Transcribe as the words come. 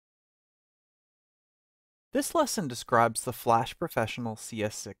This lesson describes the Flash Professional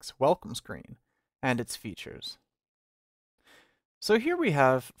CS6 welcome screen and its features. So here we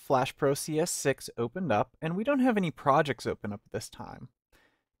have Flash Pro CS6 opened up, and we don't have any projects open up at this time.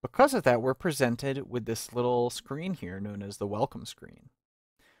 Because of that, we're presented with this little screen here known as the welcome screen.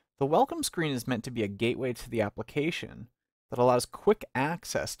 The welcome screen is meant to be a gateway to the application that allows quick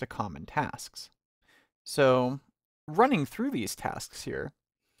access to common tasks. So running through these tasks here,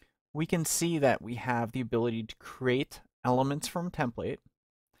 we can see that we have the ability to create elements from template,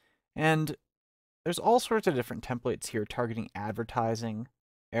 and there's all sorts of different templates here targeting advertising,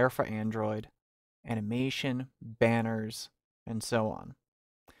 Air for Android, animation, banners, and so on.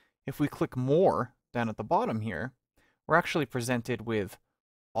 If we click more down at the bottom here, we're actually presented with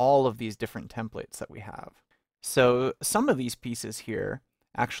all of these different templates that we have. So some of these pieces here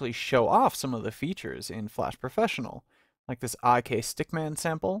actually show off some of the features in Flash Professional, like this IK Stickman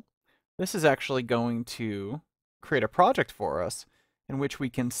sample. This is actually going to create a project for us in which we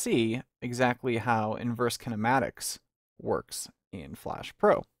can see exactly how inverse kinematics works in Flash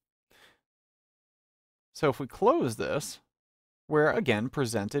Pro. So if we close this, we're again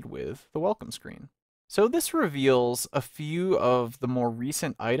presented with the welcome screen. So this reveals a few of the more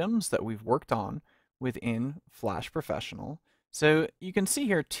recent items that we've worked on within Flash Professional. So you can see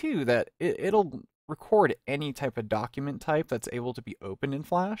here too that it'll record any type of document type that's able to be opened in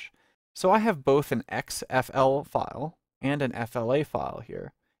Flash. So I have both an XFL file and an FLA file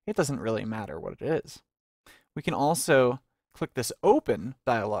here. It doesn't really matter what it is. We can also click this open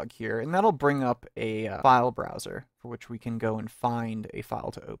dialog here, and that'll bring up a file browser for which we can go and find a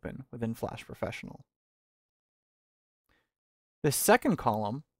file to open within Flash Professional. This second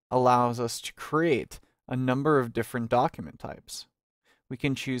column allows us to create a number of different document types. We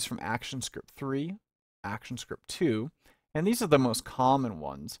can choose from ActionScript 3, ActionScript 2, and these are the most common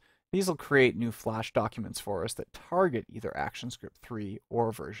ones. These will create new Flash documents for us that target either ActionScript 3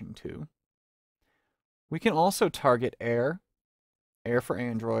 or version 2. We can also target Air, Air for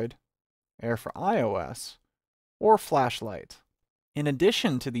Android, Air for iOS, or Flashlight. In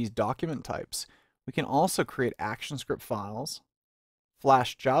addition to these document types, we can also create ActionScript files,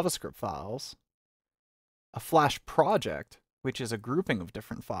 Flash JavaScript files, a Flash project, which is a grouping of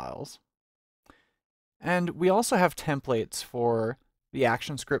different files, and we also have templates for the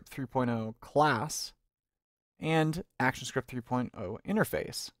ActionScript 3.0 class and ActionScript 3.0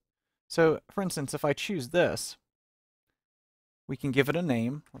 interface. So, for instance, if I choose this, we can give it a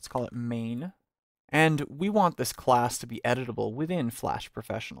name. Let's call it main. And we want this class to be editable within Flash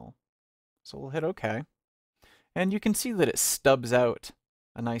Professional. So we'll hit OK. And you can see that it stubs out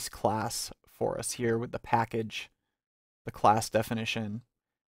a nice class for us here with the package, the class definition,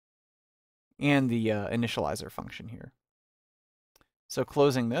 and the initializer function here. So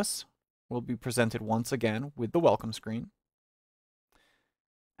closing this, we'll be presented once again with the welcome screen.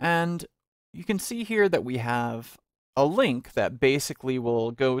 And you can see here that we have a link that basically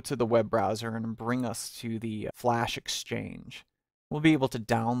will go to the web browser and bring us to the Flash Exchange. We'll be able to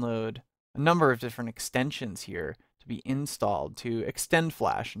download a number of different extensions here to be installed to extend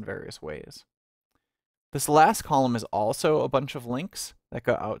Flash in various ways. This last column is also a bunch of links that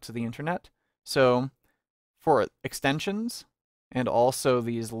go out to the internet. So for extensions, and also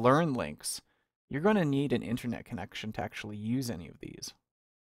these learn links, you're going to need an internet connection to actually use any of these.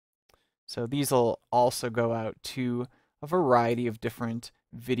 So these will also go out to a variety of different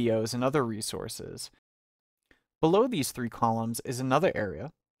videos and other resources. Below these three columns is another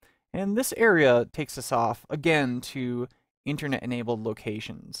area, and this area takes us off again to internet-enabled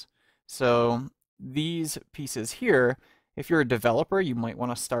locations. So these pieces here, if you're a developer, you might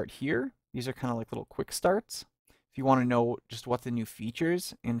want to start here. These are kind of like little quick starts. If you want to know just what the new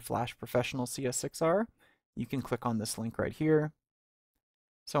features in Flash Professional CS6 are, you can click on this link right here,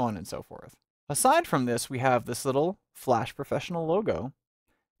 so on and so forth. Aside from this, we have this little Flash Professional logo,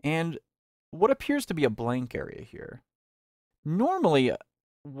 and what appears to be a blank area here. Normally,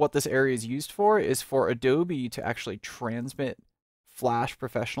 what this area is used for is for Adobe to actually transmit Flash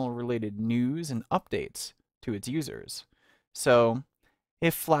Professional related news and updates to its users. So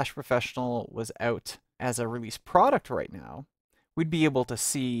if Flash Professional was out as a released product right now, we'd be able to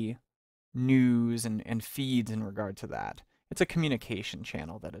see news and feeds in regard to that. It's a communication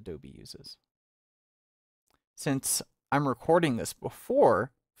channel that Adobe uses. Since I'm recording this before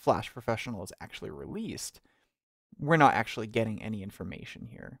Flash Professional is actually released, we're not actually getting any information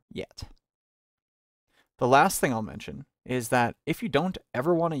here yet. The last thing I'll mention is that if you don't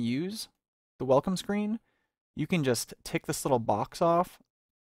ever want to use the welcome screen, you can just tick this little box off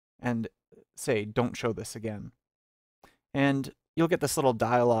and say, don't show this again. And you'll get this little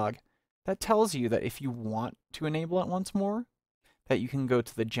dialog that tells you that if you want to enable it once more, that you can go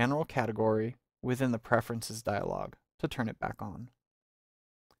to the general category within the preferences dialog to turn it back on.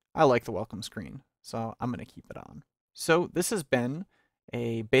 I like the welcome screen, so I'm going to keep it on. So this has been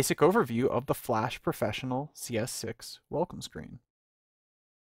a basic overview of the Flash Professional CS6 welcome screen.